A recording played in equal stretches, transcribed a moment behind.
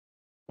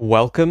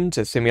Welcome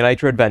to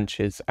Simulator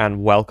Adventures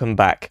and welcome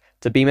back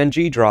to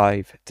BeamNG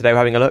Drive. Today we're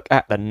having a look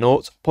at the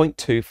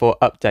 0.24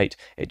 update.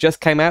 It just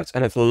came out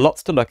and there's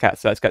lots to look at,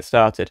 so let's get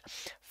started.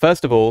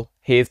 First of all,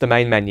 here's the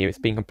main menu. It's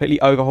been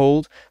completely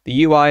overhauled.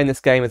 The UI in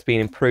this game has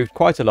been improved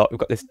quite a lot. We've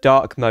got this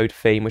dark mode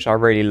theme, which I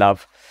really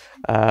love.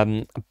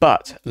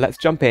 But let's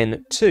jump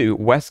in to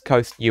West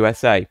Coast,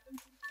 USA,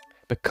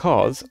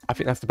 because I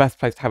think that's the best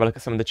place to have a look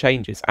at some of the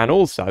changes. And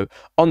also,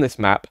 on this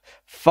map,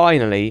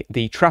 finally,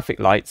 the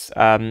traffic lights,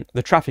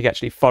 the traffic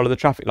actually follow the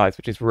traffic lights,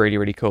 which is really,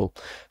 really cool.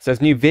 So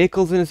there's new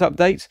vehicles in this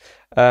update.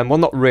 Well,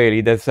 not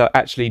really. There's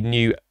actually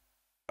new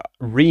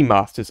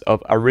remasters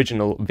of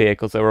original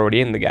vehicles that were already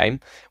in the game,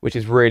 which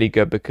is really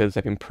good because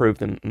they've improved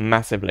them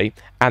massively.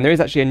 And there is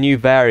actually a new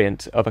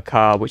variant of a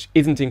car which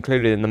isn't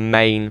included in the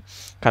main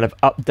kind of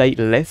update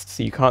list,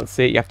 so you can't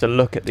see it. You have to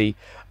look at the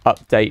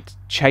update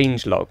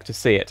changelog to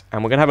see it,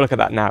 and we're going to have a look at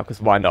that now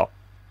because why not.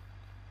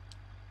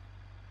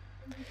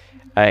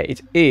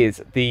 It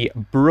is the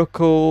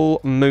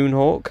Bruckle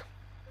Moonhawk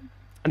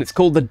and it's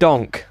called the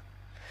Donk.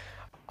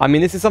 I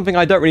mean, this is something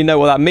I don't really know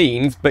what that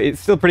means, but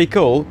it's still pretty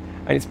cool,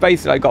 and it's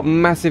basically got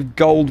massive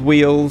gold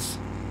wheels.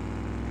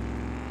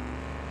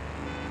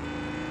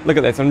 Look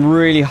at this, and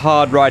really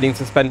hard riding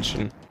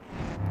suspension.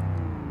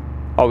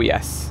 Oh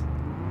yes.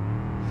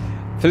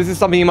 So this is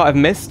something you might have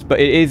missed, but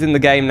it is in the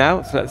game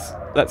now, so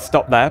let's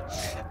stop there.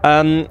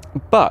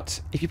 But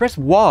if you press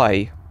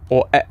Y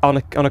or on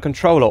a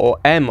controller or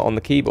M on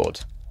the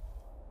keyboard,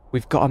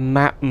 we've got a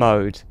map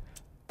mode.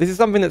 This is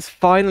something that's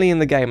finally in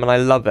the game, and I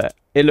love it.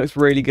 It looks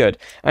really good.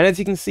 And as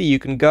you can see, you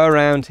can go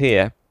around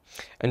here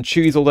and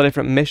choose all the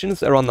different missions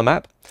that are on the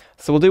map.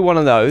 So we'll do one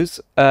of those.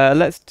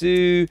 Let's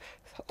do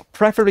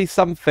preferably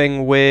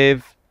something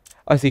with,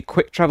 I see,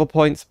 quick travel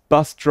points,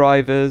 bus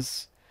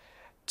drivers,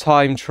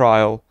 time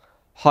trial,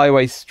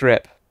 highway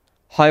strip,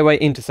 highway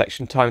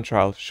intersection time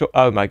trial. Sure.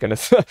 Oh my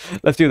goodness.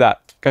 Let's do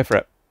that. Go for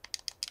it.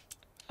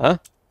 Huh?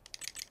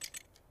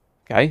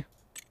 Okay.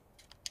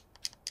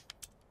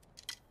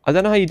 I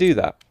don't know how you do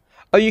that.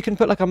 Oh, you can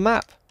put like a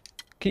map.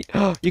 You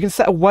can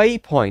set a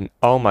waypoint.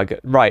 Oh my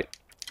god. Right.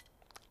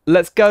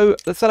 Let's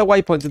set a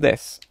waypoint to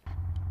this.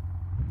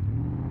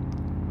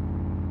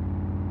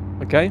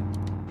 Okay.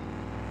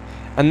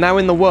 And now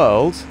in the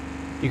world,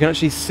 you can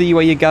actually see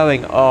where you're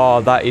going.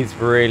 Oh, that is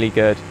really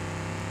good.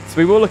 So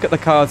we will look at the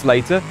cars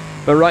later,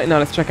 but right now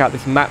let's check out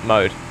this map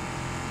mode.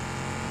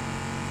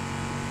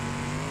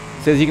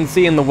 So as you can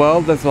see in the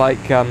world, there's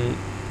like kind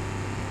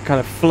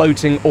of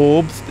floating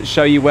orbs that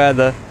show you where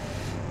the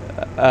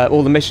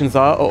all the missions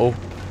are. Uh-oh.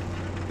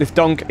 This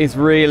donk is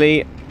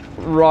really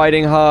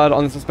riding hard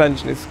on the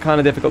suspension. It's kind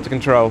of difficult to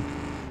control.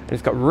 And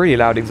it's got really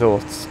loud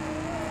exhausts.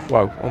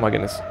 Whoa, oh my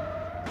goodness.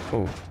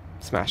 Oh,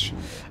 smash.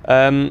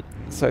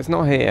 So it's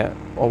not here,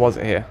 or was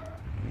it here?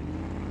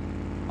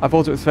 I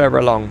thought it was further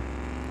along.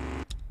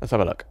 Let's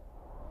have a look.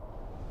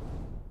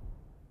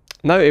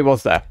 No, it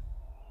was there.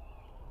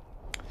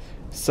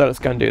 So let's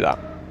go and do that.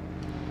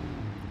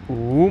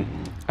 Ooh.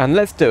 And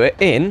let's do it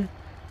in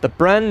the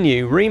brand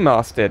new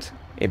remastered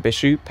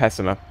Ibishu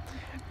Pessima.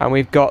 And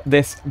we've got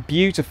this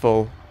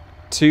beautiful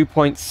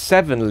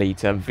 2.7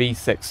 litre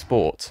V6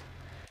 Sport.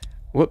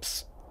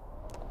 Whoops.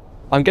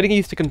 I'm getting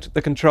used to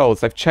the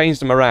controls. They've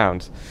changed them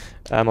around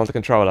on the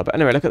controller. But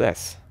anyway, look at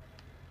this.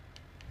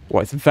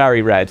 Well, it's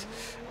very red.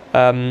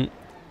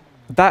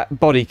 That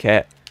body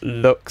kit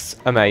looks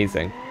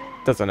amazing,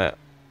 doesn't it?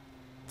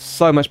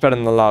 So much better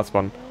than the last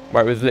one,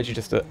 where it was literally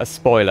just a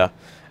spoiler.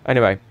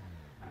 Anyway.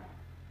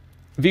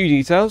 View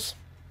details.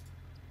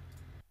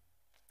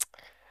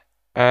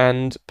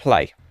 And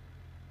play.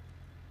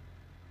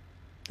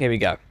 Here we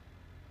go.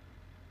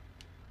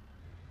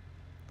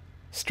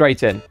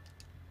 Straight in.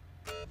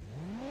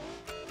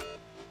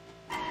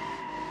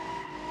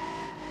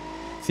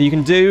 So you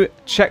can do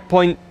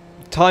checkpoint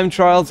time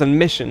trials and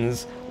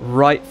missions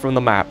right from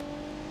the map,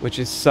 which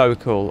is so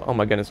cool. Oh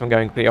my goodness, I'm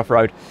going completely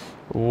off-road.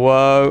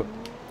 Whoa.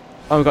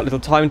 Oh, we've got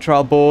little time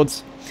trial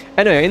boards.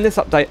 Anyway, in this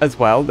update as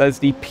well, there's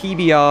the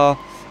PBR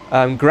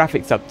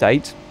graphics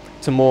update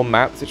to more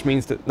maps, which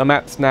means that the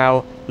maps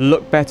now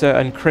look better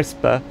and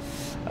crisper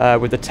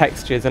with the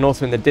textures and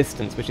also in the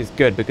distance, which is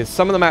good because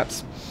some of the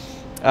maps,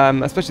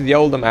 especially the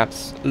older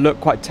maps, look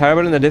quite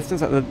terrible in the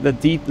distance. Like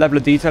the level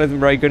of detail isn't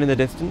very good in the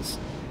distance,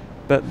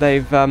 but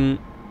they've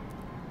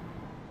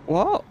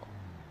what?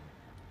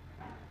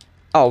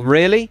 Oh,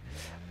 really?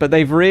 But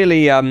they've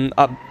really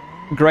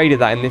upgraded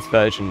that in this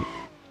version.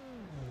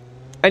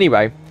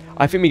 Anyway,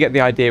 I think we get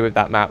the idea with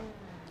that map.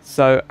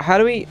 So how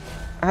do we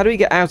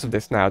get out of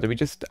this now? Do we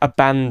just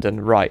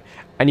abandon? Right.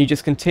 And you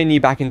just continue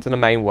back into the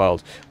main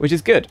world, which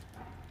is good.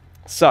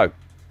 So,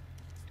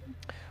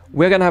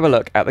 we're going to have a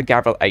look at the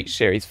Gavril H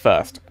series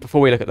first, before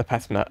we look at the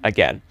Pessima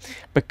again,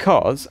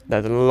 because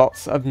there's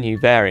lots of new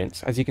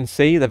variants. As you can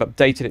see, they've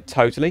updated it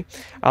totally,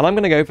 and I'm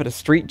going to go for the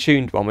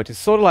street-tuned one, which is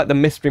sort of like the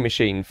Mystery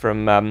Machine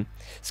from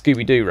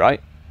Scooby-Doo,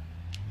 right?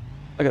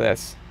 Look at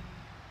this.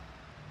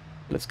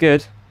 Looks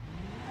good.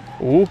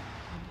 Ooh.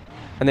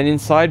 And then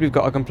inside we've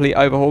got a complete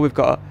overhaul. We've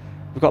got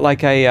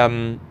like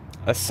a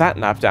sat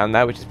nav down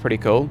there, which is pretty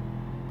cool.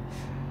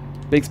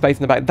 Big space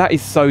in the back. That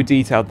is so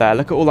detailed there.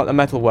 Look at all like the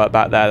metal work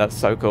back there. That's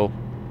so cool.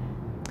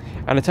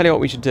 And I tell you what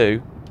we should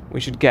do. We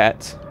should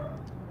get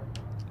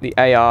the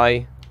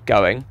AI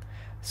going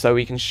so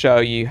we can show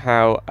you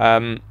how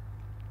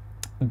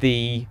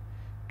the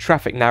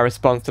traffic now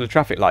responds to the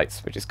traffic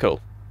lights, which is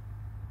cool.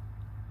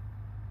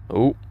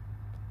 Oh.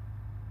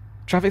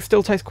 Traffic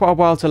still takes quite a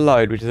while to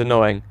load, which is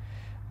annoying.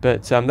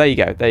 But there you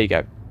go. There you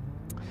go.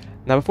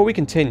 Now, before we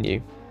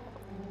continue,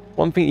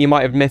 one thing you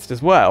might have missed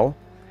as well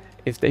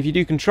is that if you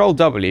do Control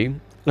W,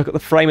 look at the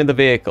frame of the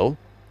vehicle,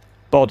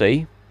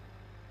 body,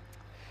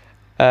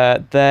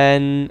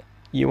 then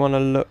you want to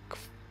look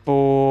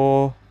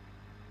for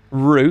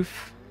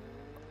roof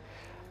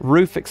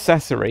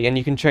accessory, and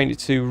you can change it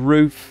to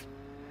roof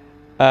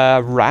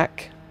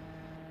rack.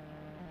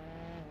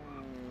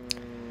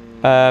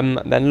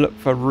 Then look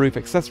for roof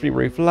accessory,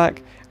 roof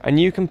rack, and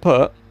you can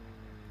put...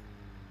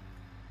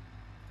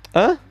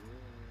 Let's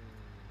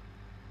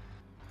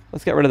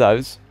get rid of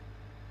those.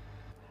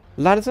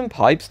 Ladders and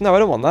pipes? No, I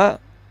don't want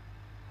that.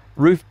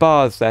 Roof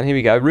bars then. Here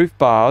we go. Roof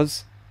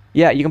bars.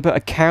 Yeah, you can put a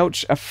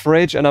couch, a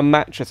fridge, and a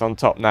mattress on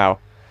top now.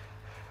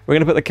 We're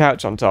going to put the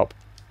couch on top.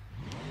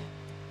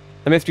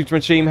 The mystery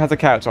machine has a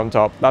couch on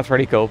top. That's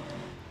really cool.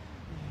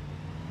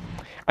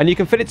 And you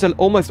can fit it to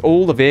almost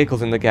all the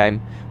vehicles in the game,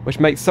 which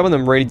makes some of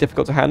them really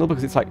difficult to handle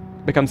because it's like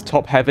becomes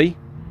top heavy.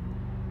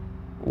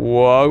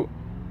 Whoa.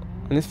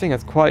 And this thing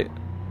has quite...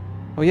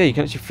 Oh yeah, you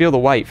can actually feel the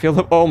weight. Feel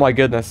the... Oh my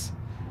goodness.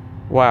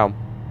 Wow.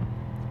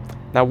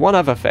 Now one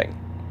other thing,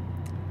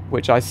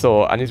 which I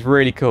saw and is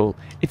really cool.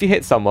 If you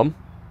hit someone,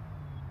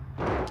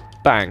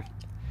 bang.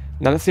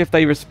 Now let's see if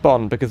they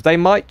respond, because they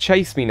might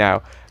chase me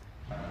now.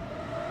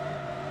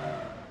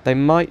 They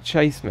might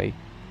chase me.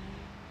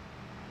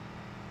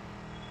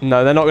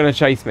 No, they're not going to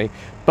chase me.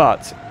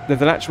 But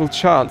there's an actual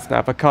chance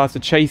now for cars to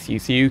chase you,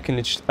 so you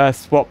can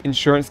swap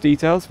insurance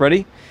details.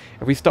 Ready?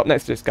 If we stop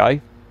next to this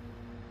guy.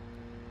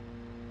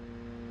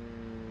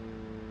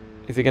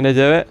 Is he going to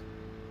do it?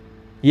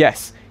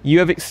 Yes. You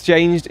have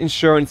exchanged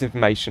insurance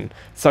information.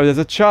 So there's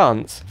a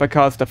chance for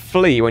cars to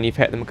flee when you've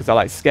hit them because they're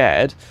like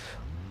scared.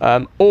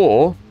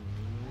 Or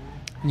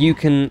you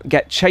can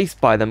get chased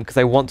by them because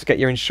they want to get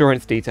your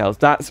insurance details.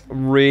 That's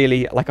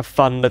really like a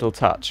fun little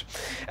touch.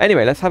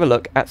 Anyway, let's have a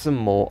look at some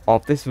more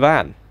of this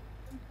van.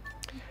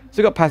 So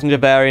we've got passenger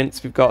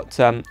variants. We've got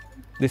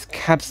this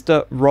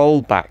Cabster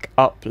rollback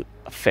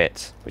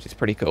upfit, which is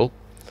pretty cool.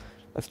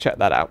 Let's check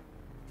that out.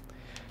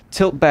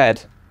 Tilt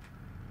bed.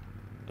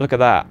 Look at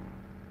that.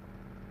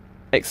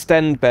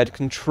 Extend bed,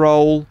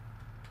 control,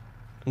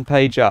 and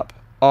page up.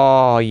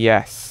 Oh,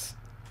 yes.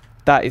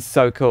 That is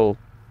so cool.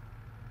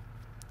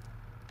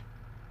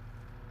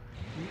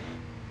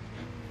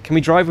 Can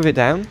we drive with it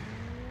down?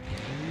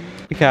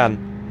 We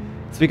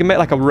can. So we can make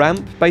like a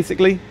ramp,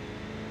 basically.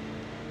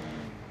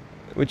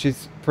 Which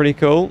is pretty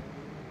cool.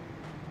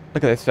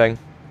 Look at this thing.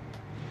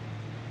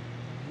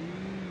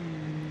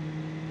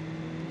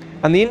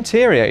 And the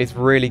interior is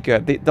really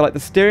good. The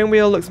steering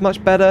wheel looks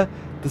much better.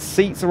 The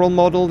seats are all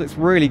modelled. It's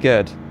really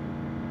good.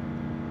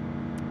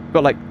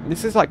 Got like,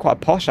 this is like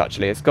quite posh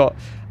actually. It's got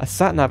a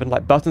sat nav and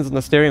like buttons on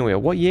the steering wheel.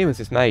 What year was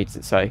this made? Does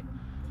it say?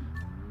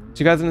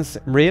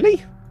 2006?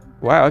 Really?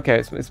 Wow. Okay,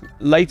 it's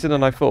later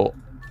than I thought.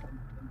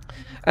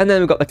 And then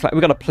we've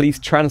got a police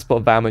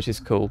transport van, which is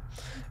cool.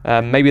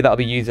 Maybe that'll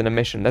be used in a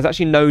mission. There's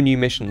actually no new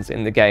missions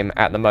in the game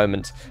at the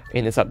moment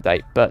in this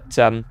update, but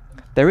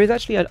there is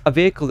actually a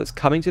vehicle that's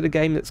coming to the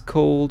game that's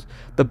called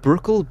the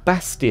Bruckle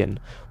Bastion,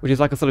 which is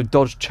like a sort of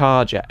Dodge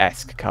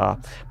Charger-esque car,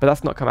 but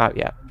that's not come out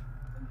yet.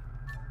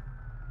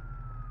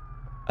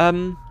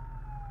 I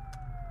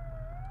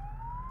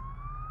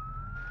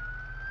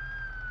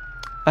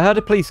heard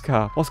a police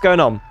car. What's going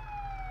on?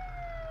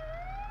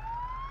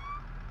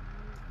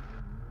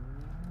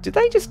 Did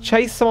they just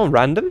chase someone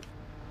random?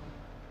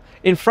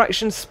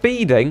 Infraction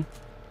speeding?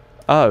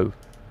 Oh,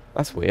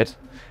 that's weird.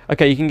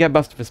 Okay, you can get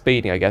busted for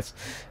speeding, I guess.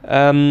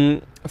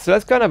 So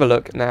let's go and have a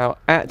look now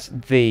at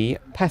the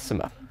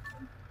Pessima.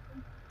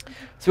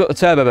 So we've got the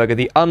Turbo Burger,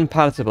 the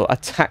unpalatable, a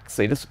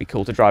taxi. This would be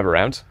cool to drive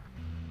around.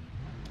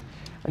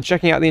 And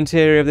checking out the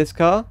interior of this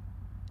car.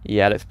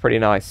 Yeah, looks pretty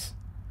nice.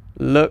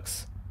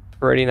 Looks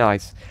pretty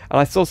nice. And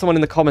I saw someone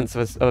in the comments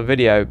of a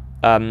video,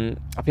 I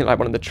think like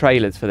one of the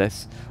trailers for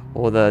this,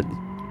 or the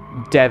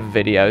dev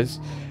videos,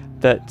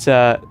 that,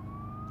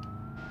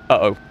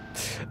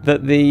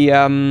 that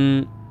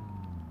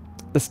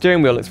the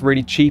steering wheel looks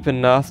really cheap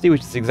and nasty,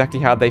 which is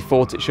exactly how they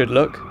thought it should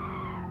look.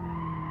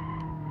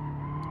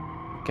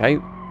 Okay,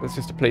 that's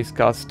just a police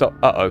car. Stop.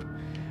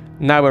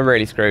 Now we're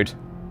really screwed.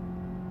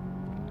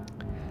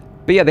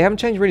 But yeah, they haven't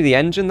changed really the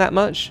engine that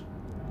much.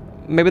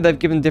 Maybe they've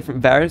given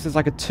different variants. There's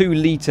like a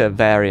 2-litre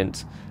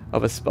variant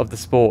of the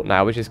Sport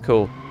now, which is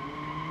cool.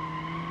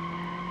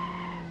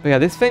 But yeah,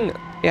 this thing,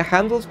 it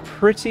handles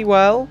pretty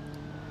well.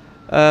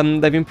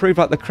 They've improved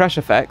like the crash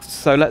effects,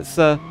 so let's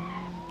have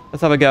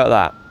a go at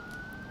that.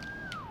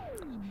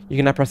 You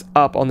can now press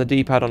up on the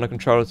D-pad on the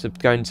controller to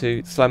go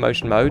into slow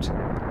motion mode.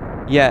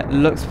 Yeah,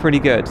 looks pretty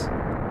good.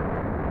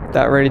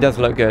 That really does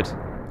look good.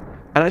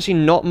 And actually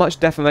not much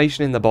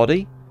deformation in the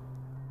body.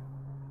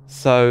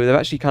 So they've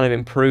actually kind of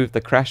improved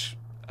the crash,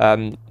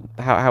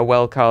 how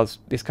well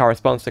this car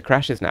responds to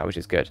crashes now, which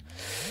is good.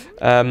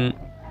 Got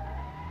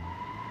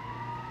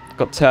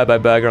Turbo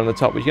Burger on the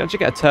top, but you can actually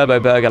get a Turbo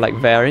Burger like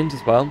variant as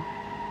well.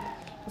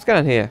 What's going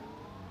on here?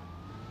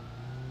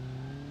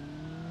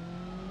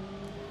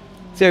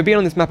 So I've been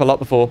on this map a lot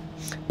before,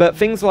 but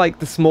things like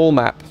the smaller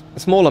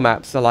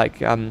maps are like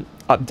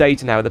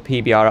updated now with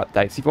the PBR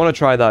updates. If you want to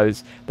try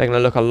those, they're going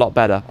to look a lot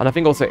better. And I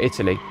think also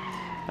Italy.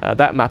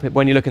 That map,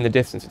 when you look in the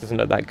distance, it doesn't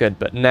look that good,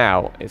 but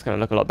now it's going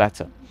to look a lot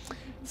better.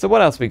 So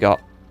what else we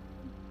got?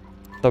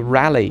 The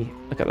Rally,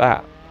 look at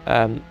that.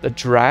 The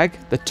Drag,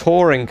 the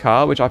Touring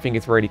Car, which I think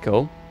is really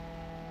cool.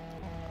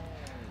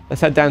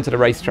 Let's head down to the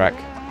racetrack.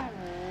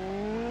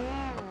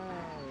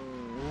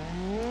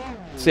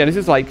 So yeah, this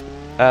is like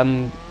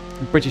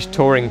British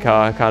touring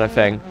car kind of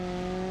thing,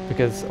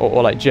 because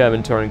or like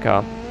German touring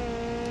car.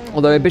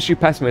 Although Ibishu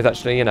Pessima is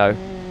actually, you know,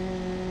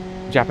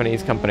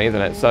 Japanese company,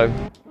 isn't it? So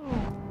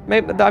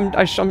maybe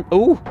I'm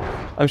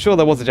sure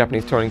there was a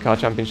Japanese touring car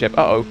championship.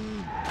 Uh-oh.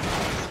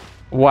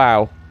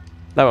 Wow.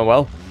 That went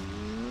well.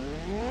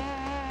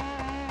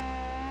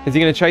 Is he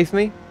going to chase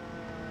me?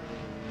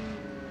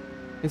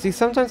 You see,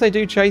 sometimes they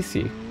do chase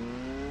you.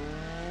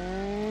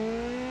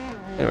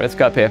 Anyway, let's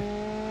go up here.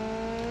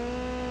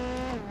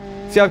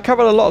 See, I've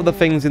covered a lot of the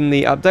things in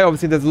the update.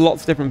 Obviously, there's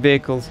lots of different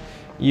vehicles.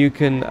 You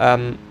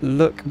can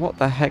look... What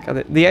the heck are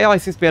they? The AI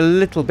seems to be a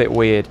little bit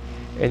weird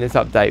in this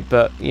update,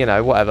 but, you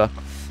know, whatever.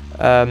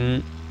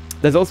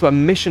 There's also a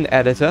mission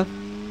editor,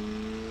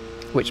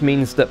 which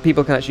means that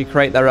people can actually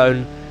create their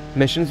own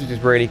missions, which is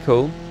really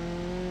cool.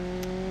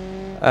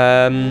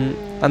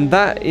 And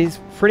that is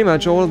pretty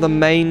much all of the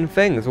main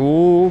things.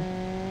 Ooh.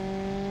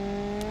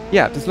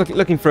 Yeah, just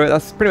looking through it,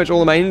 that's pretty much all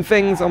the main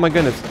things. Oh my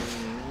goodness.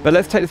 But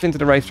let's take this into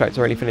the racetrack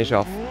to really finish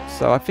off.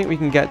 So I think we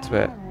can get to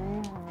it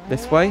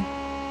this way.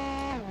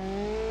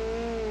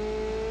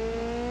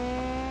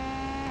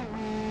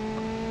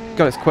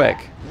 God, it's quick.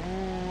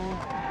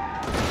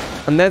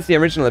 And there's the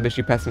original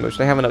Ibishu Pessima, which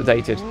they haven't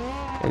updated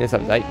in this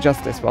update,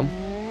 just this one.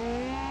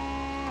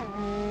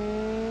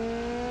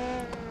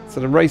 So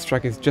the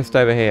racetrack is just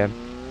over here.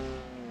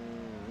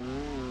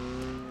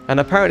 And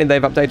apparently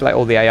they've updated like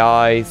all the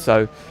AI,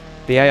 so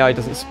the AI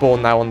doesn't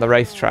spawn now on the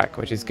racetrack,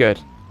 which is good.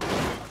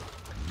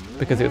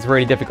 Because it's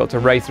really difficult to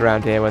race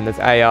around here when there's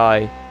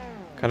AI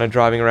kind of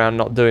driving around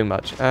not doing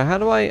much. How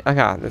do I...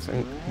 Okay, let's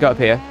go up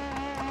here.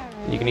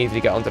 You can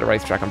easily get onto the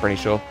racetrack, I'm pretty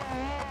sure.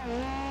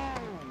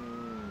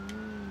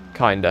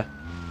 Kinda.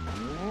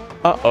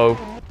 Uh-oh.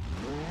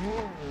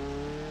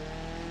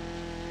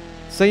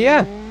 So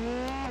yeah.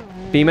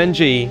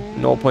 BeamNG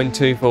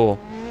 0.24.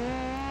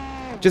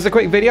 Just a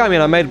quick video. I mean,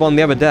 I made one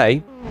the other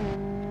day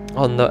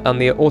on the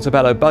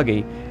Autobello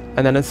buggy,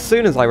 and then as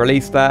soon as I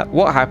released that,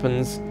 what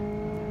happens?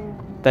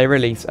 They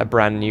release a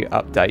brand new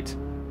update.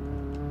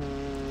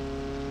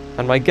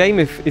 And my game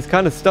is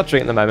kind of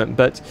stuttering at the moment,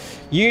 but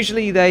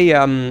usually they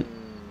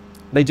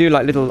do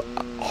like little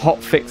hot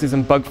fixes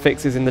and bug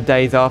fixes in the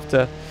days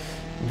after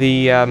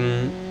the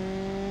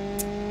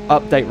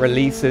update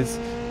releases,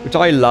 which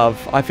I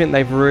love. I think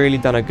they've really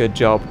done a good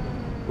job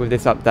with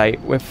this update.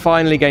 We're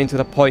finally getting to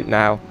the point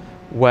now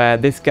where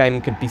this game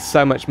could be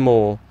so much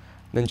more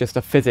than just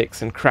a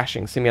physics and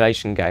crashing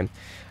simulation game.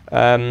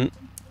 To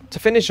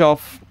finish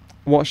off,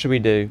 what should we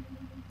do?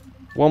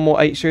 One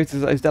more 8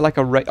 shooters. Is there like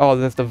a... Oh,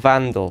 there's the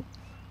Vandal,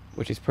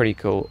 which is pretty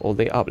cool. Or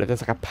the Uplift.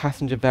 There's like a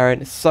passenger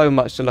variant. There's so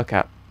much to look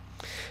at.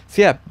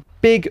 So yeah,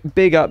 big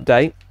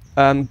update.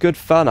 Good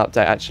fun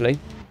update, actually.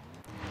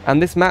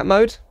 And this map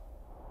mode,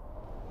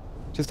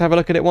 just have a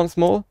look at it once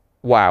more.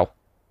 Wow.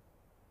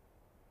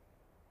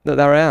 Look,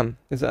 there I am.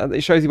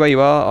 It shows you where you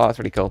are. Oh, that's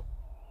really cool.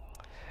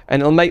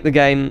 And it'll make the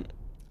game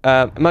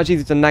much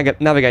easier to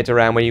navigate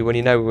around when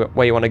you know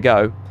where you want to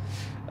go.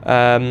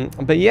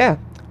 But yeah,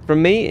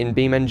 from me in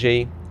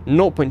BeamNG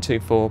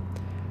 0.24,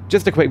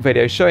 just a quick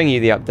video showing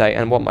you the update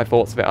and what my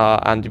thoughts of it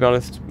are, and to be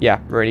honest, yeah,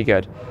 really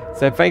good.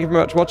 So thank you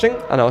very much for watching,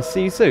 and I'll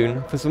see you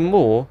soon for some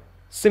more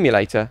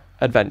simulator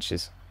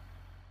adventures.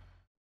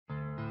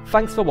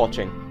 Thanks for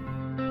watching.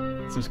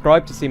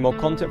 Subscribe to see more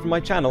content from my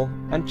channel,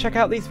 and check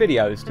out these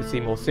videos to see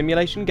more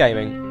simulation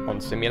gaming on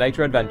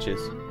Simulator Adventures.